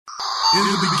In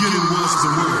the beginning was the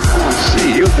Word. I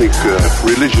see, you think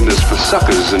religion is for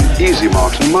suckers and easy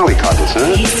marks and mollycoddles,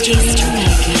 huh?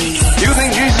 You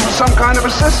think Jesus was some kind of a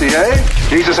sissy, eh?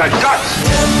 Jesus had guts.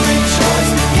 Every choice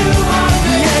that you are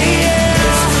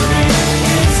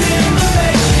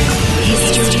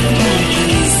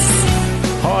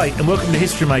made. Hi, and welcome to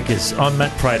History Makers. I'm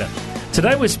Matt Prater.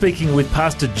 Today we're speaking with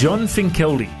Pastor John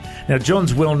Finkelde. Now,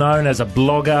 John's well known as a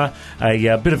blogger,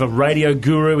 a bit of a radio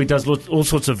guru. He does all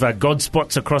sorts of God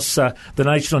spots across the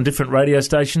nation on different radio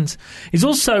stations. He's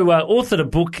also authored a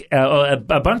book,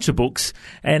 a bunch of books,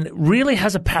 and really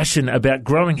has a passion about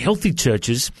growing healthy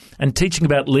churches and teaching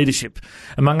about leadership.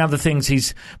 Among other things,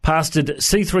 he's pastored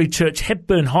C3 Church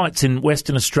Hepburn Heights in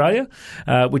Western Australia,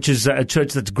 which is a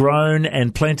church that's grown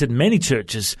and planted many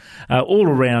churches all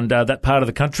around that part of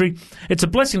the country. It's a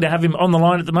blessing to have him on the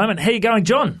line at the moment. How are you going,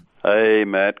 John? Hey,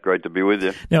 Matt. Great to be with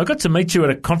you. Now, I got to meet you at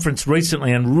a conference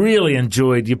recently and really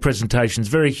enjoyed your presentations.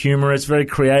 Very humorous, very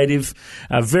creative,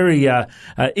 very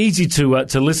easy to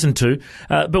listen to.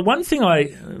 But one thing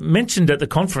I mentioned at the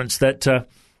conference that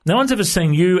no one's ever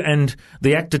seen you and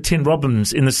the actor Tim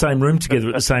Robbins in the same room together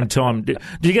at the same time. Do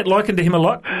you get likened to him a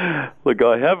lot? Look,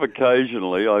 I have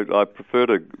occasionally. I prefer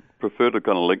to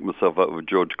kind of link myself up with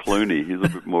George Clooney. He's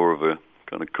a bit more of a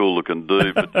kind of cool-looking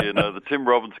dude, but the Tim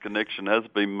Robbins connection has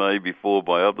been made before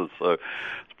by others, so it's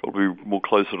probably more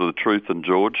closer to the truth than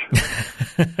George.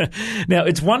 Now,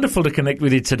 it's wonderful to connect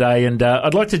with you today, and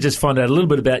I'd like to just find out a little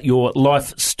bit about your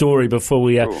life story before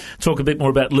we talk a bit more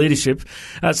about leadership.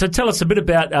 So tell us a bit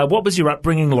about what was your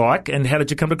upbringing like, and how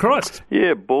did you come to Christ?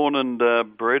 Yeah, born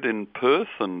and bred in Perth,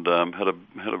 and had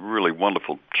a really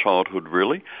wonderful childhood,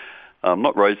 really.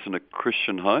 Not raised in a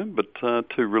Christian home, but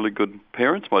two really good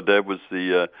parents. My dad was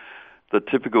the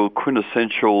typical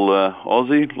quintessential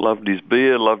Aussie, loved his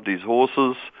beer, loved his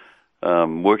horses,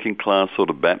 working class sort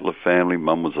of battler family.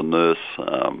 Mum was a nurse,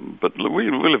 but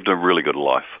we lived a really good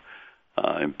life.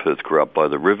 In Perth, grew up by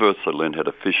the river, so learned how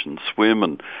to fish and swim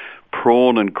and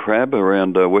prawn and crab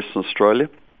around Western Australia.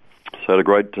 So had a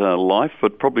great life,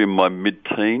 but probably in my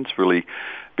mid-teens really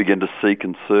began to seek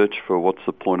and search for what's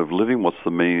the point of living, what's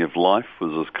the meaning of life.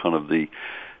 Was this kind of the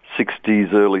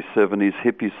 60s, early 70s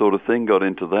hippie sort of thing, got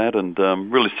into that and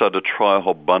really started to try a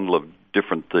whole bundle of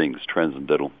different things,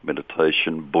 transcendental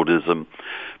meditation, Buddhism,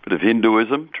 a bit of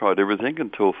Hinduism, tried everything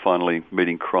until finally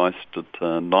meeting Christ at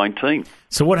 19.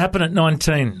 So what happened at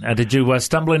 19? Did you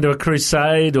stumble into a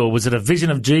crusade, or was it a vision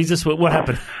of Jesus? What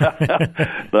happened?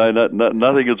 No,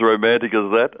 nothing as romantic as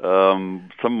that.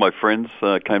 Some of my friends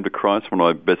came to Christ. One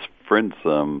of my best friends,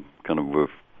 kind of were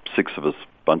six of us,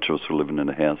 bunch of us were living in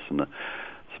a house in the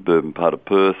suburban part of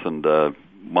Perth, and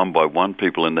one by one,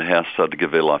 people in the house started to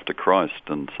give their life to Christ,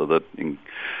 and so that kind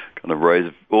of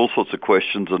raised all sorts of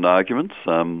questions and arguments.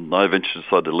 I eventually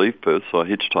decided to leave Perth, so I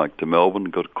hitchhiked to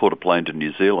Melbourne, caught a plane to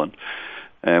New Zealand,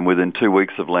 and within 2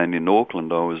 weeks of landing in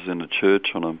Auckland, I was in a church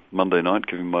on a Monday night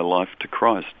giving my life to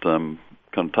Christ, kind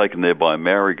of taken there by a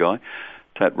Maori guy,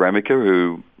 Tat Ramika,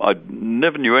 who I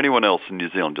never knew anyone else in New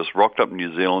Zealand, just rocked up in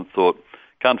New Zealand, thought,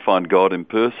 can't find God in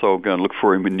Perth, so I'll go and look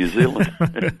for him in New Zealand.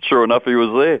 Sure enough, he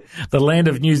was there. The land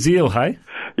of New Zealand, hey?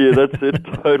 Yeah, that's it,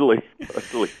 totally.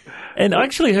 And I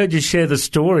actually heard you share the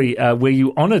story where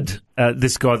you honoured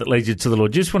this guy that led you to the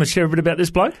Lord. Do you just want to share a bit about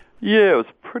this bloke? Yeah, it was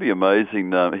pretty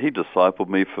amazing. He discipled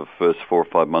me for the first 4 or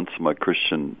 5 months of my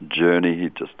Christian journey.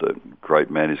 He's just a great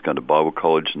man. He's going to Bible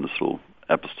college in this little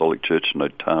apostolic church in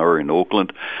Otara in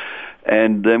Auckland.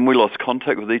 And then we lost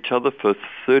contact with each other for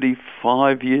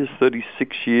 35 years,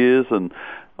 36 years, and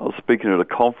I was speaking at a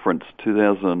conference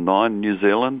 2009 in New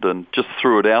Zealand and just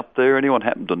threw it out there. Anyone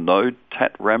happened to know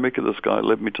Tat Ramika, this guy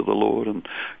led me to the Lord, and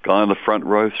guy on the front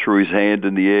row threw his hand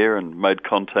in the air and made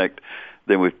contact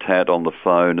then with Tat on the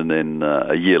phone, and then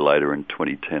a year later in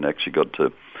 2010 actually got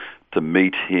to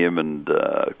meet him, and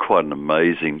quite an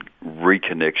amazing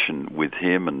reconnection with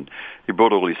him. And he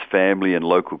brought all his family and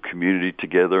local community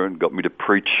together and got me to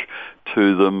preach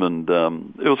to them. And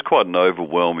it was quite an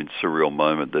overwhelming, surreal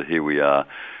moment that here we are,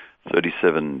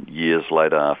 37 years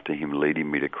later after him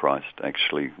leading me to Christ,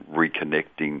 actually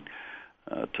reconnecting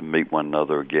to meet one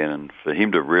another again. And for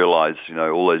him to realize,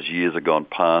 all those years had gone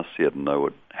past, he hadn't know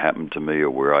what happened to me or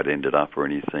where I'd ended up or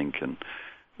anything. And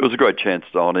it was a great chance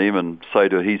to honour him and say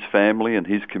to his family and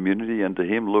his community and to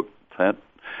him, look, Tat,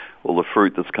 all the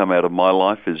fruit that's come out of my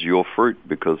life is your fruit,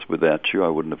 because without you I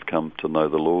wouldn't have come to know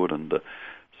the Lord, and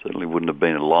certainly wouldn't have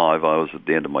been alive. I was at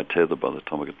the end of my tether by the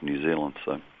time I got to New Zealand.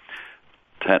 So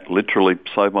literally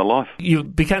saved my life. You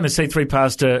became a C3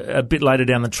 pastor a bit later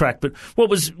down the track, but what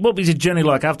was your journey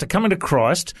like after coming to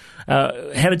Christ?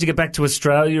 How did you get back to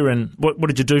Australia, and what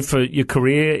did you do for your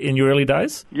career in your early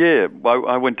days? Yeah,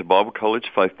 I went to Bible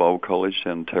College, Faith Bible College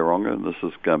down in Tauranga, and this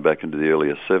is going back into the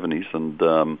earlier 70s,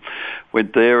 and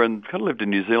went there and kind of lived in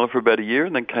New Zealand for about a year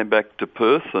and then came back to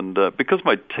Perth. And because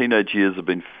my teenage years have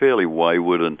been fairly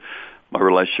wayward and my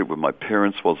relationship with my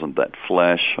parents wasn't that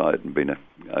flash, I hadn't been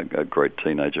a great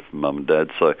teenager for mum and dad,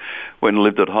 so went and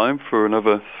lived at home for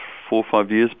another 4 or 5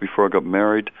 years before I got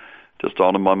married, just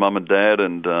honoured my mum and dad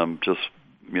and just,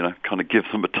 kind of give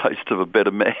them a taste of a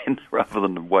better man rather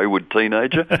than a wayward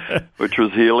teenager, which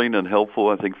was healing and helpful,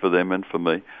 I think, for them and for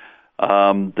me.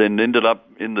 Then ended up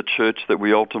in the church that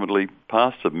we ultimately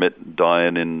pastored, met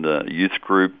Diane in the youth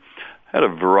group, had a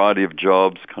variety of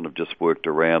jobs, kind of just worked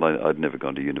around. I'd never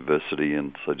gone to university,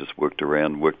 and so just worked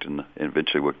around,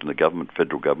 eventually worked in the government,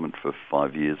 federal government for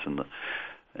 5 years in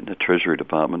the Treasury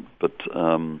Department. But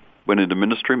went into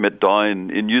ministry, met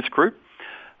Diane in youth group,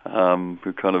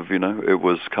 who kind of, it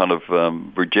was kind of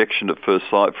rejection at first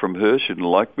sight from her. She didn't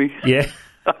like me. Yeah.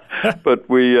 But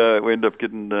we ended up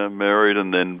getting married,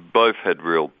 and then both had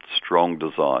real strong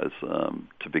desires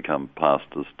to become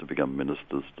pastors, to become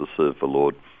ministers, to serve the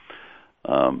Lord.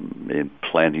 In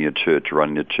planting a church,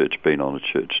 running a church, being on a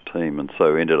church team, and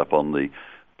so ended up on the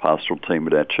pastoral team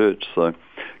at our church. So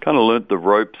kind of learnt the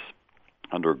ropes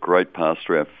under a great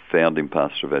pastor, our founding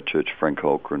pastor of our church, Frank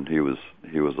Holcren. He was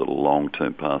a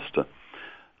long-term pastor.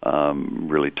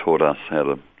 Really taught us how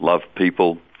to love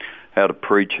people, how to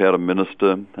preach, how to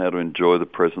minister, how to enjoy the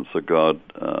presence of God.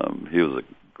 He was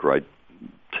a great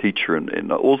teacher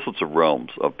in all sorts of realms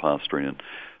of pastoring, and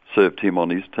served him on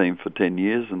his team for 10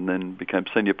 years and then became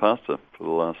senior pastor for the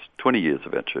last 20 years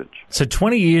of our church. So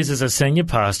 20 years as a senior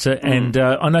pastor, and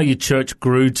I know your church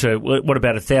grew to, what,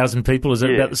 about 1,000 people? Is that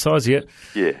about the size yet?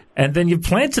 Yeah. And then you've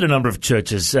planted a number of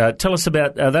churches. Tell us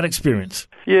about that experience.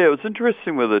 Yeah, it was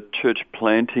interesting where the church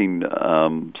planting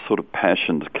sort of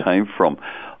passions came from.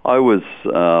 I was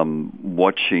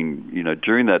watching,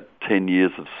 during that 10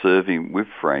 years of serving with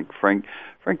Frank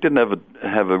didn't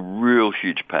have a real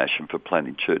huge passion for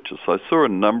planting churches. So I saw a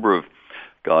number of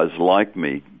guys like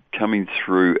me coming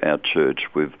through our church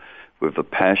with a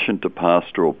passion to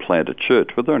pastor or plant a church,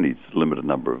 but there are only a limited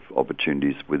number of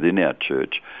opportunities within our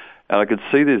church. And I could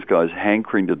see these guys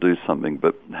hankering to do something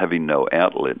but having no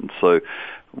outlet. And so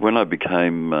when I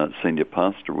became senior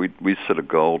pastor, we set a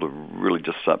goal to really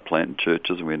just start planting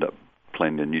churches, and we ended up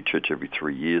planting a new church every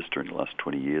 3 years during the last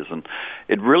 20 years. And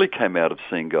it really came out of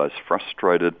seeing guys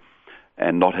frustrated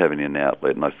and not having an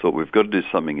outlet. And I thought, we've got to do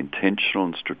something intentional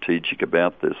and strategic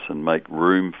about this and make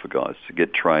room for guys to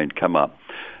get trained, come up,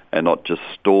 and not just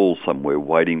stall somewhere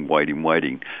waiting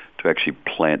to actually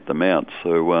plant them out.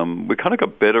 So we kind of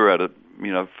got better at it.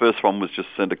 First one was just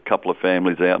send a couple of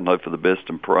families out and hope for the best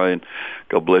and pray and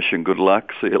God bless you and good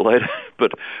luck, see you later.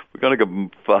 But we kind of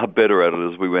got far better at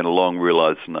it as we went along,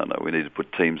 realized, no, we need to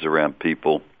put teams around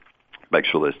people, make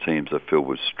sure those teams are filled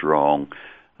with strong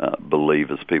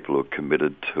believers, people who are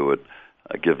committed to it,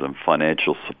 give them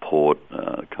financial support,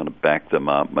 kind of back them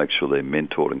up, make sure they're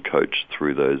mentored and coached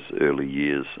through those early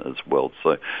years as well.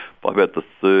 So by about the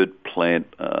third plant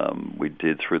we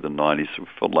did through the 90s, we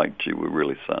felt like, gee, we're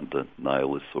really starting to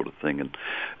nail this sort of thing. And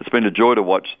it's been a joy to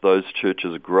watch those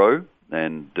churches grow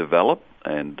and develop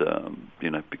and,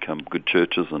 become good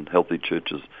churches and healthy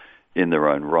churches in their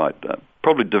own right.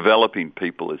 Probably developing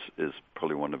people is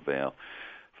probably one of our,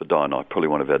 for Di and I, probably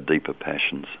one of our deeper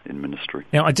passions in ministry.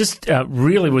 Now, I just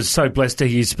really was so blessed to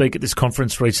hear you speak at this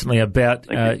conference recently about,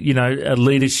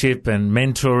 leadership and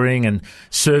mentoring and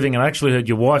serving. And I actually heard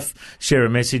your wife share a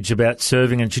message about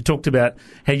serving, and she talked about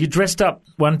how you dressed up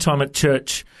one time at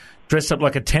church, dressed up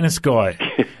like a tennis guy,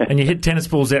 and you hit tennis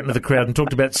balls out into the crowd and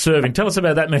talked about serving. Tell us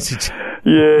about that message.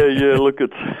 Yeah, look,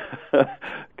 it's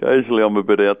occasionally I'm a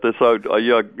bit out there. So,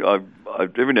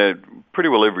 pretty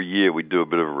well every year we do a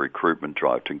bit of a recruitment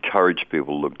drive to encourage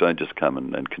people, look, don't just come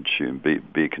and consume,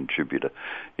 be a contributor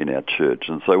in our church.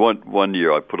 And so one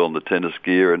year I put on the tennis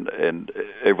gear and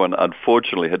everyone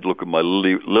unfortunately had to look at my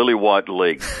lily white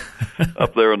legs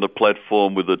up there on the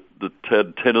platform with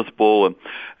the tennis ball. And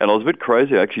I was a bit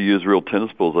crazy. I actually used real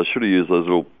tennis balls. I should have used those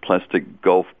little plastic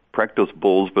golf practice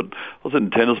balls, but I was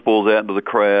hitting tennis balls out into the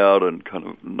crowd, and kind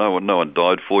of no one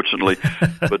died, fortunately.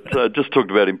 But just talked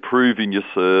about improving your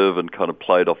serve and kind of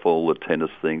played off all the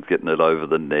tennis things, getting it over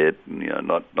the net, and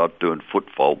not doing foot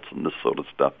faults and this sort of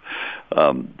stuff.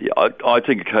 I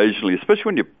think occasionally, especially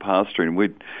when you're pastoring,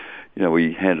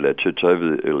 we handed our church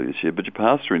over earlier this year, but you're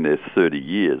pastoring there 30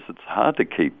 years. It's hard to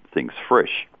keep things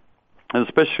fresh, and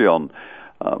especially on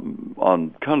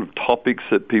on kind of topics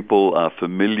that people are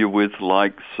familiar with,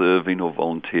 like serving or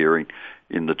volunteering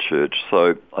in the church.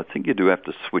 So I think you do have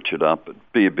to switch it up,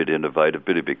 be a bit innovative,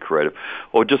 be a bit creative,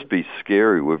 or just be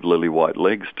scary with lily white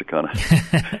legs to kind of,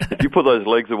 if you put those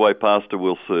legs away, Pastor,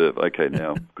 we'll serve. Okay,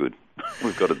 now, good.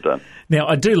 We've got it done. Now,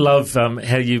 I do love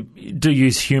how you do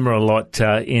use humour a lot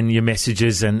in your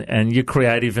messages, and you're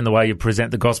creative in the way you present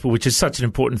the gospel, which is such an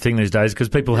important thing these days because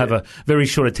people have a very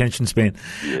short attention span.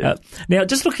 Yeah. Now,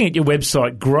 just looking at your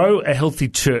website,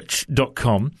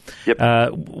 growahealthychurch.com,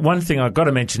 one thing I've got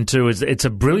to mention too is it's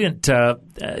a brilliant,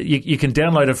 you can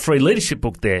download a free leadership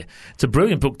book there. It's a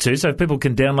brilliant book too, so people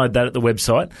can download that at the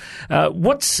website.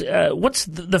 What's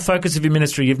the focus of your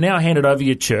ministry? You've now handed over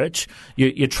your church.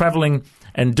 You're travelling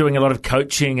and doing a lot of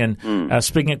coaching and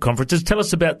speaking at conferences. Tell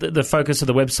us about the focus of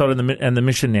the website and the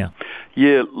mission now.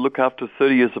 Yeah, look, after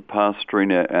 30 years of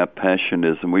pastoring, our passion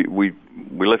is, and we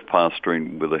left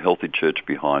pastoring with a healthy church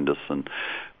behind us, and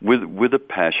with a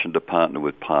passion to partner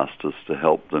with pastors to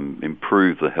help them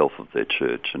improve the health of their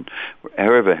church. And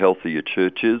however healthy your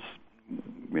church is,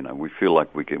 you know, we feel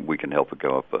like we can help it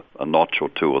go up a notch or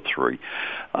two or three.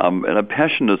 And our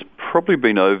passion has probably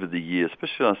been over the years,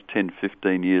 especially the last 10,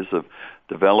 15 years of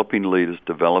developing leaders,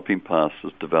 developing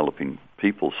pastors, developing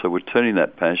people. So we're turning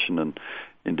that passion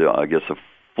into, I guess, a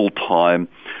full-time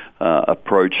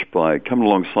approach by coming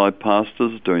alongside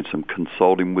pastors, doing some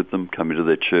consulting with them, coming to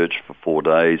their church for 4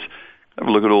 days, have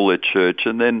a look at all their church,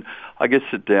 and then I guess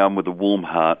sit down with a warm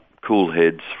heart, cool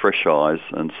heads, fresh eyes,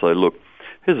 and say, look,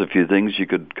 here's a few things you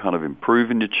could kind of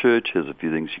improve in your church. Here's a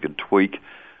few things you could tweak.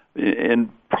 And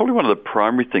probably one of the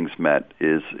primary things, Matt,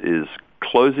 is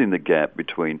closing the gap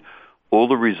between all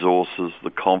the resources, the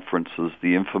conferences,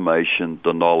 the information,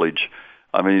 the knowledge.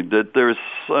 I mean, there is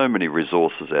so many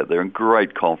resources out there and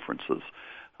great conferences.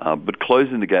 But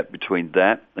closing the gap between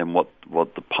that and what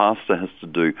the pastor has to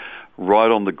do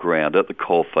right on the ground, at the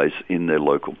coalface in their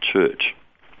local church.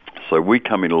 So we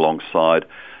come in alongside,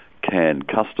 can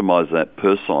customize that,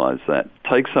 personalize that,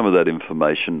 take some of that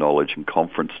information, knowledge, and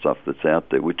conference stuff that's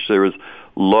out there, which there is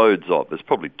loads of. There's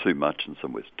probably too much in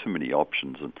some ways, too many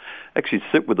options, and actually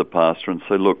sit with the pastor and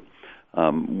say, look,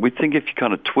 we think if you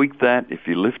kind of tweak that, if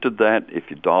you lifted that, if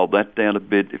you dialed that down a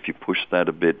bit, if you pushed that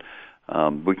a bit,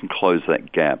 we can close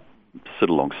that gap, sit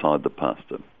alongside the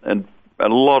pastor. And a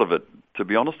lot of it, to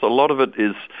be honest, a lot of it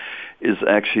is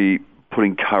actually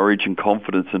putting courage and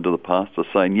confidence into the pastor,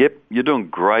 saying, yep, you're doing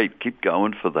great, keep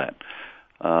going for that.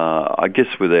 I guess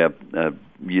with our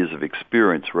years of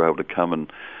experience, we're able to come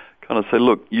and kind of say,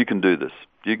 look, you can do this.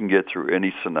 You can get through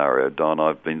any scenario. Don,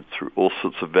 I've been through all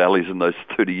sorts of valleys in those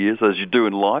 30 years, as you do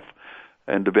in life,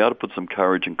 and to be able to put some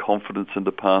courage and confidence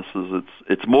into pastors,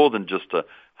 it's more than just a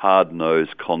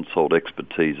hard-nosed consult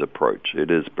expertise approach. It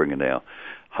is bringing our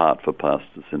heart for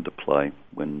pastors into play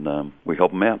when we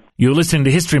help them out. You're listening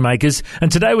to History Makers,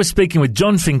 and today we're speaking with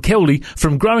John Finkeldy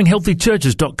from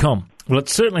growinghealthychurches.com. Well, it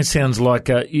certainly sounds like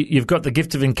you've got the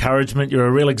gift of encouragement. You're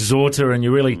a real exhorter, and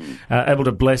you're really able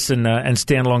to bless and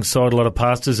stand alongside a lot of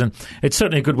pastors. And it's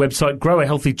certainly a good website,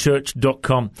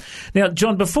 growahealthychurch.com. Now,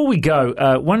 John, before we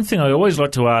go, one thing I always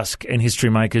like to ask in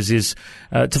History Makers is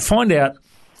to find out,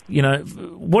 you know,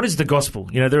 what is the gospel?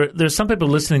 You know, there are some people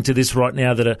listening to this right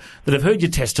now that have heard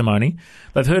your testimony.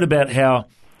 They've heard about how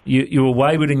you were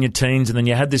wayward in your teens and then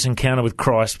you had this encounter with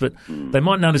Christ, but they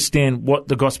mightn't understand what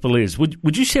the gospel is.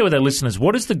 Would you share with our listeners,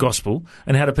 what is the gospel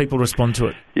and how do people respond to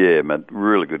it? Yeah, Matt,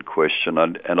 really good question.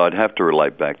 And I'd have to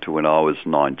relate back to when I was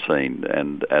 19.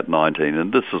 And at 19,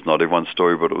 and this is not everyone's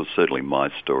story, but it was certainly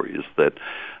my story, is that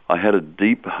I had a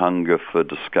deep hunger for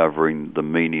discovering the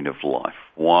meaning of life.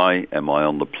 Why am I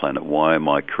on the planet? Why am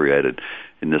I created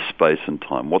in this space and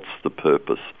time? What's the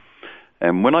purpose?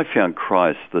 And when I found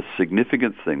Christ, the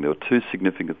significant thing, there were two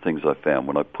significant things I found.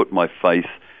 When I put my faith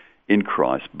in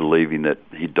Christ, believing that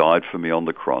he died for me on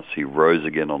the cross, he rose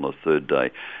again on the third day,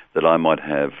 that I might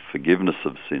have forgiveness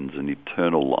of sins and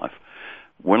eternal life.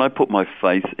 When I put my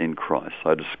faith in Christ,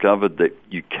 I discovered that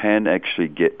you can actually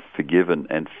get forgiven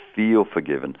and feel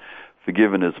forgiven.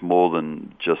 Forgiven is more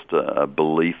than just a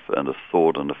belief and a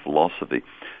thought and a philosophy.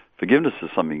 Forgiveness is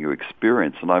something you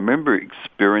experience. And I remember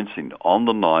experiencing on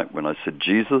the night when I said,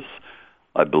 Jesus,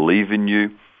 I believe in you.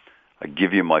 I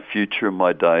give you my future and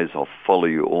my days. I'll follow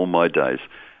you all my days.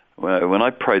 When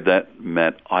I prayed that,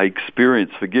 Matt, I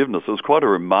experienced forgiveness. It was quite a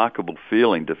remarkable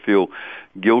feeling to feel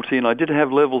guilty, and I did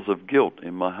have levels of guilt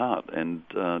in my heart. And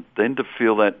then to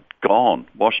feel that gone,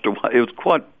 washed away, it was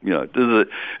quite, you know,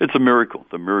 it's a miracle,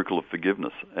 the miracle of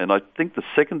forgiveness. And I think the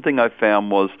second thing I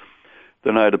found was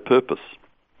that I had a purpose.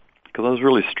 because I was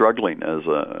really struggling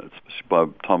especially by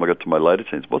the time I got to my later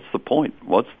teens. What's the point?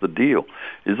 What's the deal?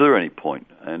 Is there any point?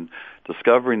 And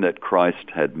discovering that Christ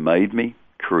had made me,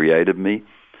 created me,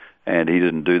 and he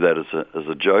didn't do that as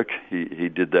a joke. He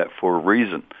did that for a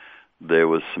reason. There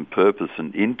was some purpose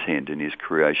and intent in his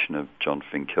creation of John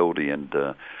Finkeldy,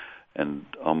 and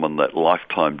I'm on that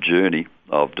lifetime journey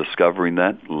of discovering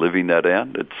that, living that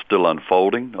out. It's still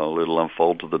unfolding. It'll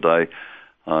unfold to the day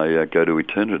I go to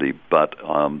eternity. But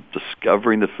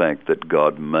discovering the fact that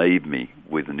God made me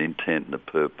with an intent and a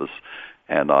purpose,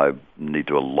 and I need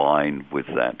to align with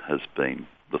that, has been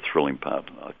the thrilling part,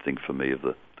 I think, for me, of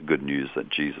the good news that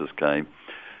Jesus came,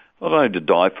 not only to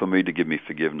die for me, to give me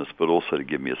forgiveness, but also to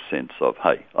give me a sense of,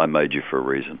 hey, I made you for a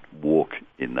reason. Walk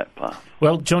in that path.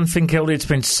 Well, John Finkeldy, it's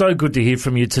been so good to hear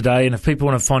from you today. And if people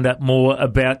want to find out more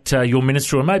about your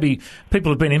ministry, or maybe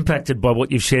people have been impacted by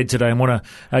what you've shared today and want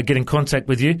to get in contact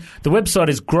with you, the website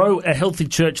is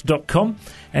growahealthychurch.com,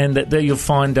 and there you'll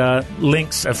find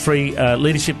links, a free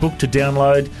leadership book to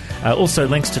download, also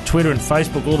links to Twitter and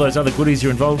Facebook, all those other goodies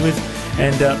you're involved with.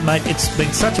 And, mate, it's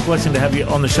been such a blessing to have you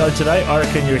on the show today. I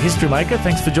reckon you're a history maker.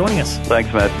 Thanks for joining us.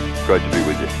 Thanks, Matt. Great to be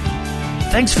with you.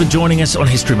 Thanks for joining us on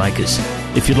History Makers.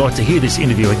 If you'd like to hear this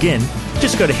interview again,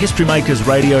 just go to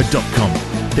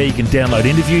historymakersradio.com. There you can download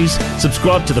interviews,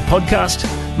 subscribe to the podcast,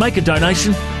 make a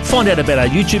donation, find out about our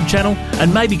YouTube channel,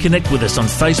 and maybe connect with us on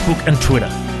Facebook and Twitter.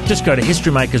 Just go to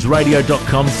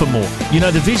historymakersradio.com for more. You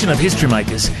know, the vision of History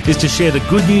Makers is to share the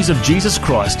good news of Jesus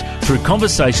Christ through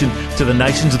conversation to the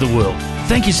nations of the world.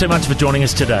 Thank you so much for joining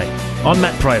us today. I'm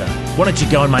Matt Prater. Why don't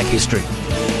you go and make history?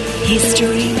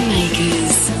 History Makers.